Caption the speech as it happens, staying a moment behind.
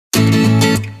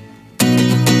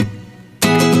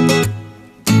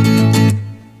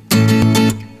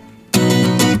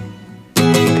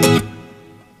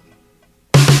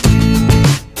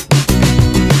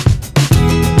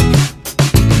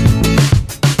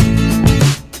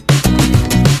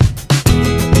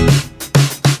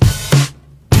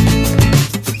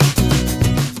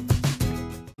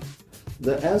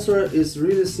answer is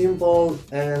really simple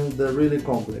and really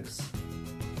complex.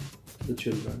 The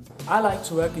children. I like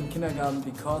to work in kindergarten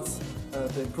because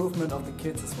the improvement of the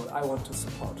kids is what I want to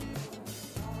support.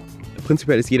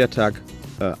 Prinzipiell ist jeder Tag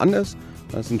anders.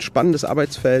 Das ist ein spannendes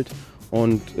Arbeitsfeld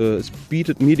und es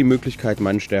bietet mir die Möglichkeit,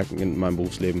 meine Stärken in meinem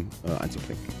Berufsleben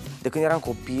einzubringen. De când eram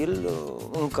copil,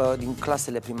 încă din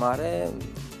clasele primare,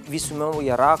 visul meu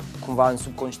era cumva în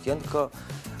subconștient că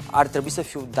ar trebui să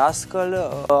fiu dascăl.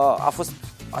 A fost,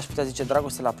 aș putea zice,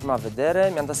 dragoste la prima vedere.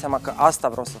 Mi-am dat seama că asta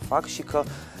vreau să fac și că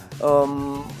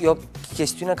e o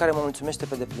chestiune care mă mulțumește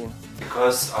pe deplin.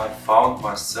 Because I found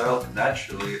myself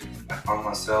naturally, I found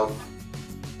myself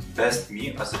best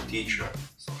me as a teacher,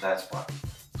 so that's why.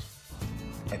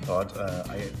 I thought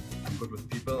I'm good with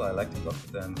people, I like to talk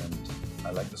to them and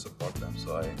I like to support them, so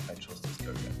I chose this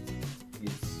career.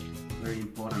 It's very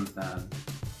important that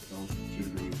those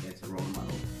children get a role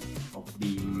model of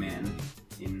being men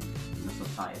in a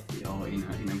society or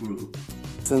in a group.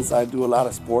 Since I do a lot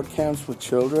of sport camps with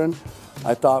children,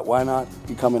 I thought, why not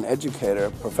become an educator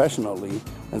professionally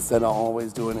instead of always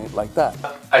doing it like that?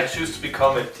 I choose to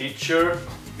become a teacher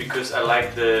because I like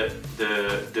the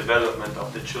development of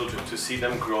the children, to see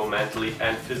them grow mentally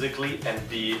and physically and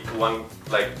be one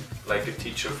like a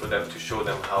teacher for them, to show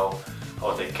them how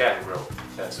they can grow.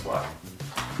 That's why.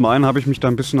 Zum einen habe ich mich da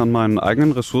ein bisschen an meinen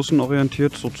eigenen Ressourcen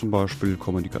orientiert, so zum Beispiel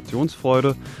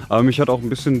Kommunikationsfreude, aber mich hat auch ein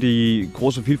bisschen die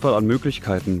große Vielfalt an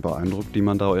Möglichkeiten beeindruckt, die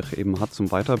man da eben hat zum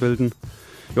Weiterbilden.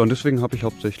 Ja, und deswegen habe ich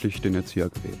hauptsächlich den Erzieher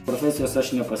gewählt. Професія все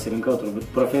ж не посерінка,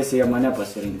 професія мене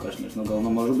посерінка, nu gal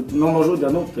numažu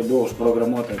dienų, tai buvau už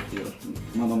programuotoją ir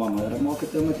mano mama yra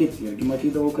mokytoja matyti, irgi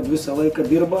matydavau, kad visą laiką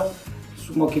dirba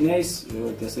su mokiniais,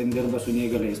 tiesa, dirba su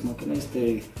neįgaliais mokiniais,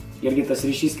 tai irgi tas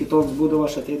ryšys kitoks būdavo,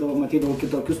 aš ateidavau, matydavau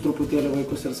kitokius truputėlį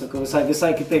vaikus ir sakau,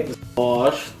 visai kitaip. O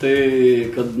aš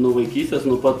tai, kad nuo vaikystės,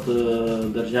 nuo pat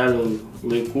darželio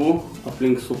laikų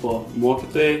aplink supo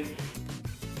mokytojai.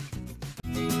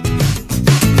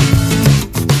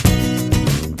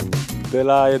 De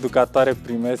la educatoare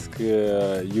primesc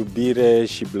iubire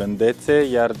și blândețe,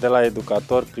 iar de la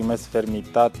educator primesc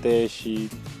fermitate și,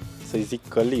 să zic,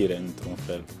 călire într-un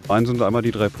fel. Eins sind einmal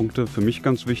die drei Punkte für mich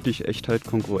ganz wichtig: Echtheit,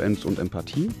 Kongruenz und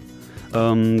Empathie.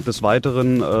 Des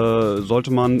Weiteren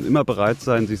sollte man immer bereit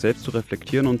sein, sich selbst zu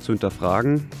reflektieren und zu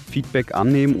hinterfragen, Feedback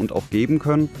annehmen und auch geben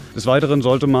können. Des Weiteren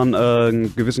sollte man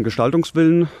einen gewissen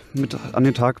Gestaltungswillen mit an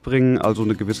den Tag bringen, also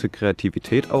eine gewisse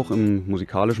Kreativität auch im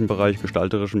musikalischen Bereich,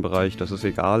 gestalterischen Bereich, das ist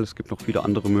egal, es gibt noch viele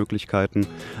andere Möglichkeiten.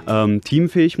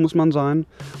 Teamfähig muss man sein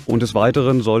und des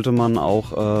Weiteren sollte man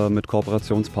auch mit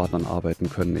Kooperationspartnern arbeiten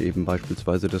können, eben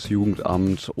beispielsweise das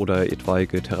Jugendamt oder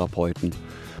etwaige Therapeuten.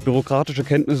 Bürokratische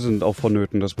Kenntnisse sind auch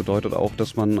vonnöten. Das bedeutet auch,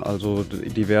 dass man also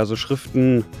diverse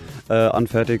Schriften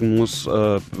anfertigen muss,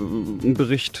 einen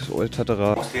Bericht etc.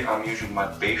 Mostly I'm using my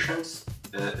patience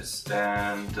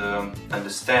and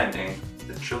understanding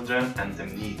the children and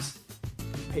their needs.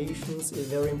 Patience is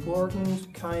very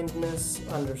important, kindness,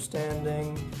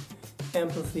 understanding,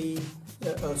 empathy,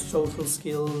 social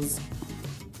skills.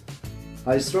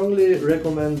 I strongly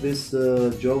recommend this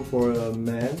job for a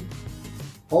man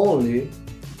only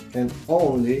and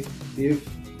only if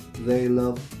they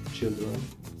love children.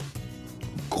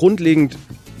 Grundlegend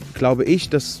glaube ich,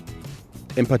 dass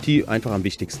Empathie einfach am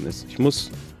wichtigsten ist. Ich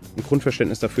muss ein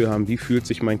Grundverständnis dafür haben, wie fühlt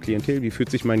sich mein Klientel, wie fühlt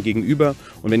sich mein Gegenüber,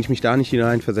 und wenn ich mich da nicht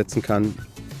hineinversetzen kann,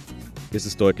 ist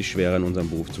es deutlich schwerer in unserem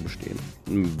Beruf zu bestehen.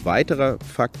 Ein weiterer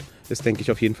Fakt ist, denke ich,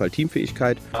 auf jeden Fall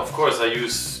Teamfähigkeit. Of course I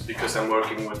use, because I'm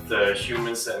working with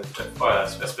humans and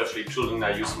especially children,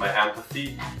 I use my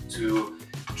empathy to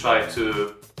try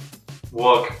to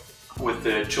walk with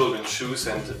the children's shoes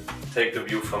and take the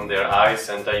view from their eyes,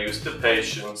 and I use the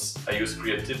patience, I use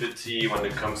creativity when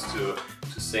it comes to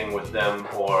sing with them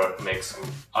or make some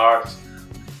art,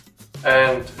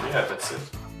 and yeah, that's it.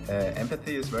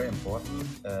 Empathy is very important.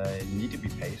 You need to be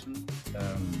patient.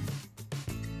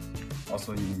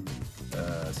 Also, you need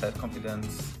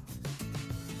self-confidence.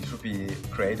 You should be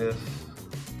creative,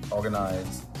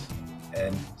 organized,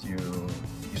 and you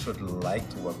should like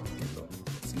to work with people.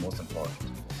 It's the most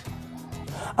important.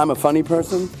 I'm a funny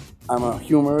person. I'm a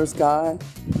humorous guy.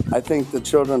 I think the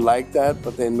children like that,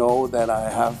 but they know that I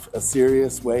have a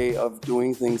serious way of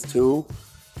doing things too.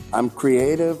 I'm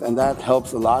creative, and that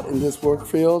helps a lot in this work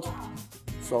field.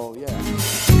 So, yeah.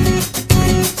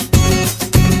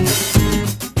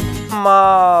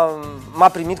 M-a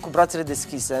primit cu brațele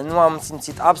deschise. Nu am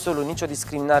simțit absolut nicio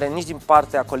discriminare, nici din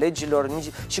partea colegilor,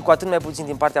 și cu atât mai puțin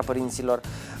din partea părinților.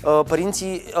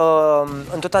 Părinții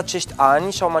în tot acești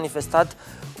ani și-au manifestat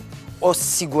o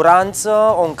siguranță,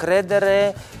 o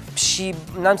încredere și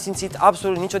n-am simțit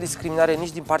absolut nicio discriminare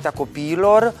nici din partea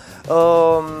copiilor.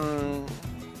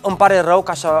 Îmi pare rău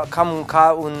că am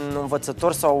un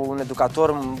învățător sau un educator,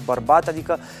 un bărbat,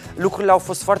 adică lucrurile au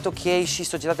fost foarte ok și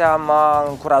societatea m-a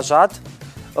încurajat,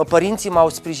 părinții m-au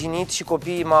sprijinit și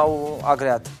copiii m-au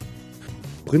agreat.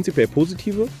 Prinzipiell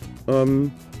positive,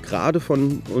 gerade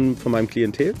von meinem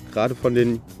Klientel, gerade von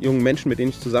den jungen Menschen, mit denen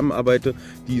ich zusammenarbeite,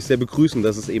 die es sehr begrüßen,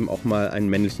 dass es eben auch mal einen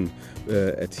männlichen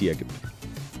Erzieher gibt.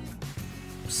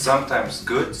 Sometimes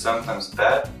good, sometimes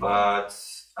bad, but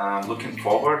I'm looking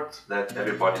forward that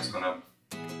everybody's gonna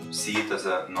see it as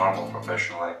a normal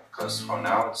profession, like, because for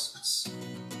now it's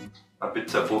a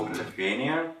bit taboo in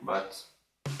Lithuania, but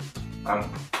I'm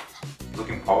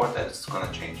looking forward that it's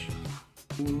gonna change.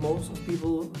 Most of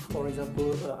people, for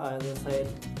example, as I said,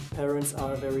 parents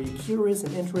are very curious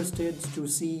and interested to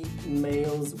see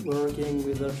males working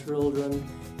with their children.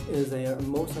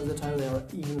 Most of the time they are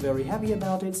even very happy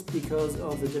about it because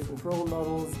of the different role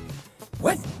models.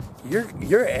 What?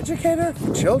 You're an educator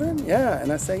for children? Yeah,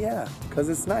 and I say yeah, because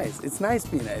it's nice. It's nice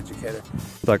being an educator.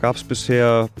 Da gab es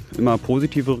bisher immer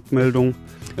positive Rückmeldungen.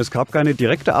 Es gab keine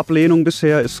direkte Ablehnung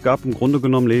bisher. Es gab im Grunde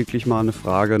genommen lediglich mal eine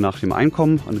Frage nach dem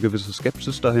Einkommen, eine gewisse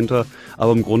Skepsis dahinter.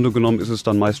 Aber im Grunde genommen ist es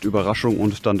dann meist Überraschung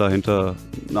und dann dahinter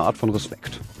eine Art von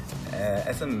Respekt.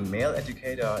 As a male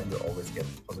educator, you always get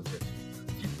positive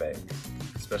feedback,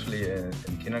 especially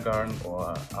in kindergarten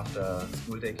or after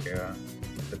school daycare.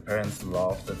 The parents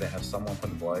love that they have someone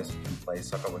from the boys who can play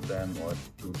soccer with them or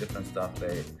do different stuff.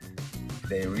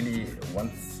 They really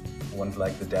want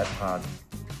like the dad part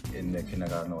in the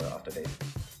kindergarten or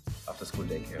after school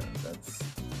daycare. That's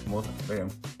very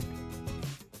important.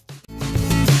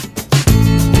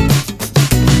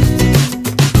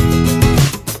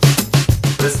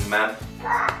 Listen, man,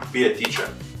 be a teacher.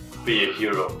 Be a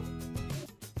hero.